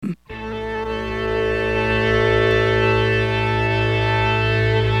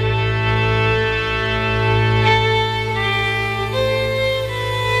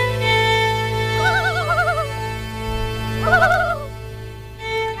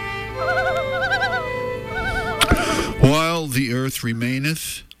the earth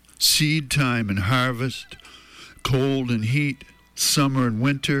remaineth, seed time and harvest, cold and heat, summer and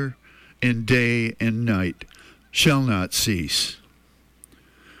winter, and day and night shall not cease.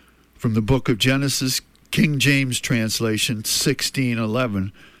 From the book of Genesis, King James translation,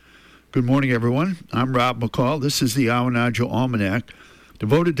 1611. Good morning, everyone. I'm Rob McCall. This is the Awanadjo Almanac,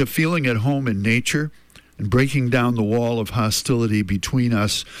 devoted to feeling at home in nature and breaking down the wall of hostility between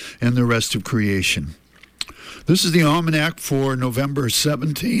us and the rest of creation. This is the Almanac for November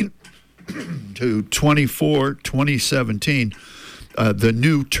 17 to 24, 2017, the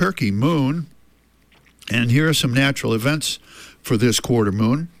new Turkey moon. And here are some natural events for this quarter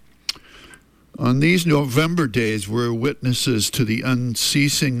moon. On these November days, we're witnesses to the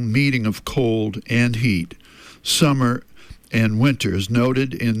unceasing meeting of cold and heat, summer and winter, as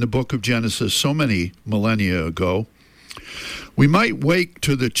noted in the book of Genesis so many millennia ago. We might wake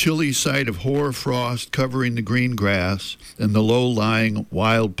to the chilly sight of hoar frost covering the green grass and the low-lying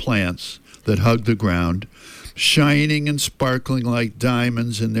wild plants that hug the ground, shining and sparkling like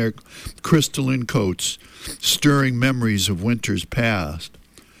diamonds in their crystalline coats, stirring memories of winters past.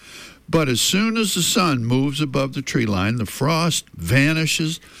 But as soon as the sun moves above the tree line, the frost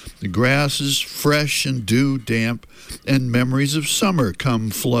vanishes, the grass is fresh and dew damp, and memories of summer come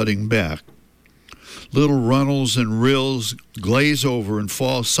flooding back. Little runnels and rills glaze over and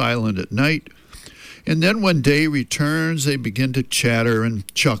fall silent at night, and then when day returns, they begin to chatter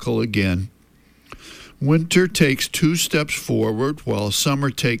and chuckle again. Winter takes 2 steps forward, while summer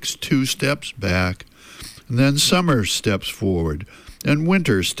takes 2 steps back, and then summer steps forward, and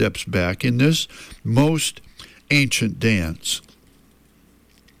winter steps back in this most ancient dance.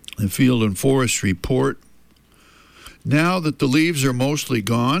 The Field and Forest Report. Now that the leaves are mostly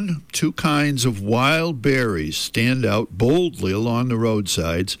gone, 2 kinds of wild berries stand out boldly along the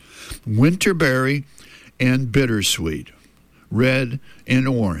roadsides: winterberry and bittersweet, red and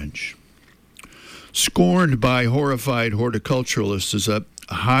orange. Scorned by horrified horticulturalists as a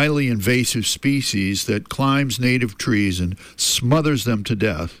highly invasive species that climbs native trees and smothers them to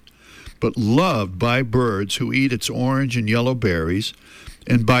death, but loved by birds who eat its orange and yellow berries,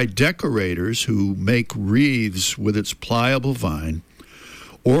 and by decorators who make wreaths with its pliable vine,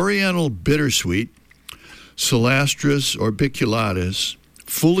 Oriental bittersweet, Celastrus orbiculatus,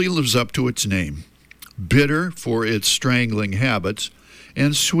 fully lives up to its name: bitter for its strangling habits,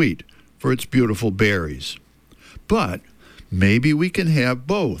 and sweet for its beautiful berries. But maybe we can have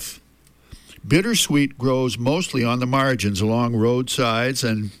both. Bittersweet grows mostly on the margins along roadsides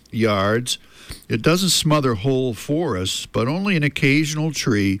and yards. It doesn't smother whole forests, but only an occasional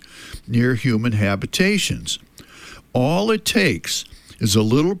tree near human habitations. All it takes is a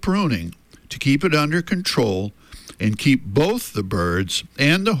little pruning to keep it under control and keep both the birds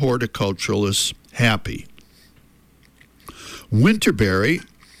and the horticulturalists happy. Winterberry,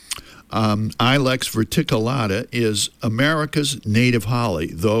 Ilex verticulata, is America's native holly,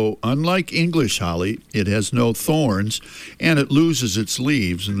 though unlike English holly, it has no thorns and it loses its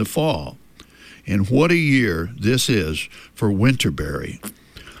leaves in the fall. And what a year this is for winterberry.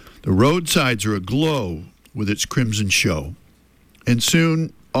 The roadsides are aglow with its crimson show, and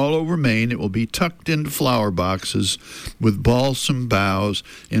soon all over Maine it will be tucked into flower boxes with balsam boughs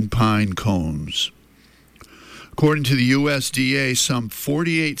and pine cones. According to the USDA, some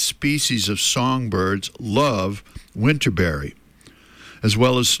 48 species of songbirds love winterberry, as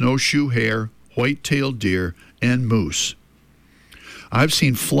well as snowshoe hare, white-tailed deer, and moose. I've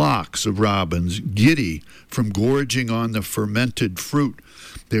seen flocks of robins giddy from gorging on the fermented fruit.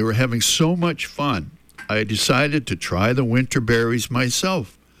 They were having so much fun, I decided to try the winterberries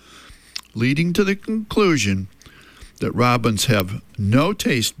myself, leading to the conclusion that robins have no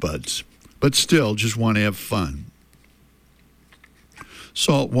taste buds, but still just want to have fun.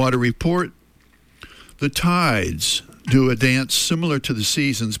 Saltwater Report. The tides do a dance similar to the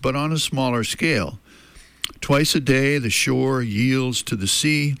seasons, but on a smaller scale. Twice a day, the shore yields to the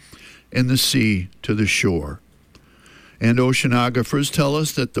sea, and the sea to the shore. And oceanographers tell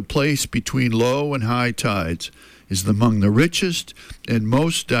us that the place between low and high tides is among the richest and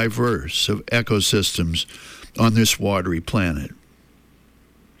most diverse of ecosystems on this watery planet.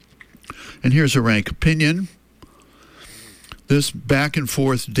 And here's a rank opinion. This back and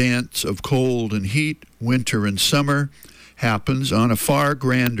forth dance of cold and heat, winter and summer, happens on a far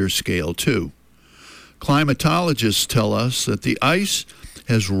grander scale too. Climatologists tell us that the ice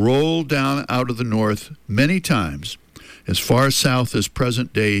has rolled down out of the north many times, as far south as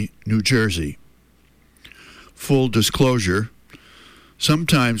present-day New Jersey. Full disclosure,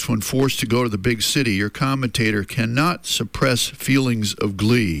 sometimes when forced to go to the big city, your commentator cannot suppress feelings of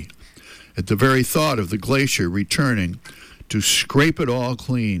glee at the very thought of the glacier returning to scrape it all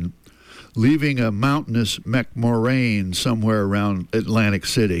clean, leaving a mountainous moraine somewhere around Atlantic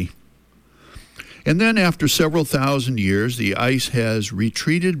City. And then after several thousand years, the ice has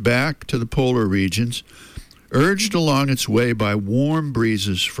retreated back to the polar regions, urged along its way by warm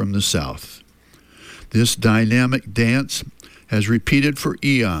breezes from the south. This dynamic dance has repeated for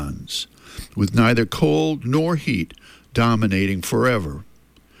eons, with neither cold nor heat dominating forever.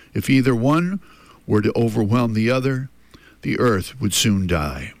 If either one were to overwhelm the other, the earth would soon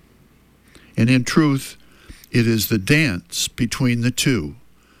die. And in truth, it is the dance between the two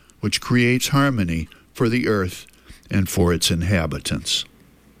which creates harmony for the earth and for its inhabitants.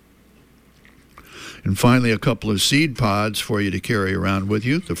 And finally, a couple of seed pods for you to carry around with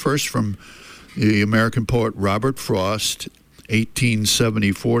you. The first from the American poet Robert Frost,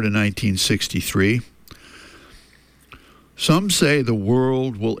 1874 to 1963. Some say the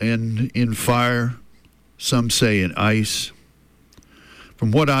world will end in fire, some say in ice.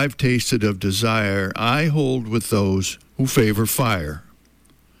 From what I've tasted of desire, I hold with those who favor fire.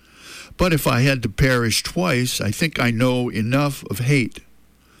 But if I had to perish twice, I think I know enough of hate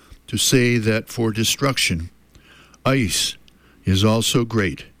to say that for destruction, ice is also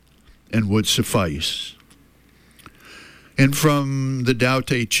great and would suffice. And from the Tao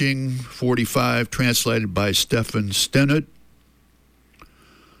Te Ching 45, translated by Stephen Stennett,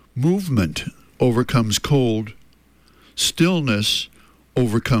 movement overcomes cold, stillness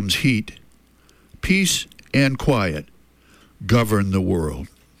overcomes heat, peace and quiet govern the world.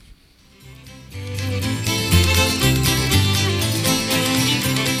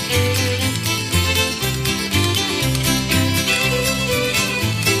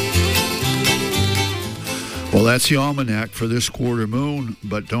 Well, that's the almanac for this quarter moon,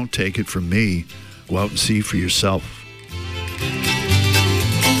 but don't take it from me. Go out and see for yourself.